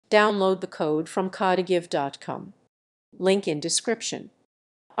Download the code from codegive.com. Link in description.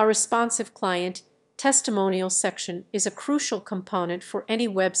 A responsive client testimonial section is a crucial component for any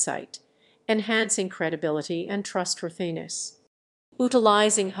website, enhancing credibility and trustworthiness.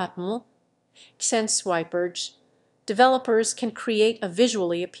 Utilizing HTML and swiper.js, developers can create a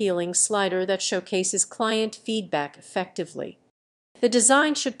visually appealing slider that showcases client feedback effectively. The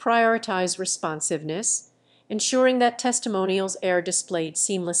design should prioritize responsiveness, ensuring that testimonials are displayed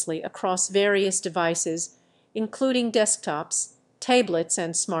seamlessly across various devices, including desktops, tablets,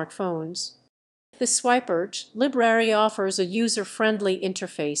 and smartphones. The swiper.js library offers a user-friendly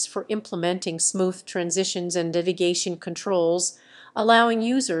interface for implementing smooth transitions and navigation controls, allowing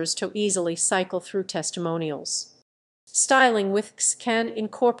users to easily cycle through testimonials. Styling with can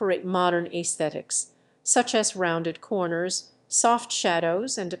incorporate modern aesthetics, such as rounded corners, soft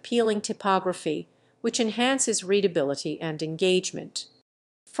shadows, and appealing typography, which enhances readability and engagement.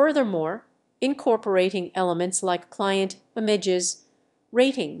 Furthermore, incorporating elements like client images,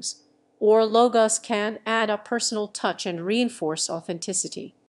 ratings, or logos can add a personal touch and reinforce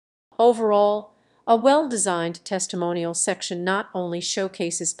authenticity. Overall, a well-designed testimonial section not only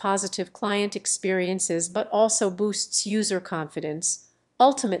showcases positive client experiences but also boosts user confidence,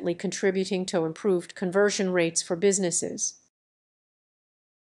 ultimately contributing to improved conversion rates for businesses.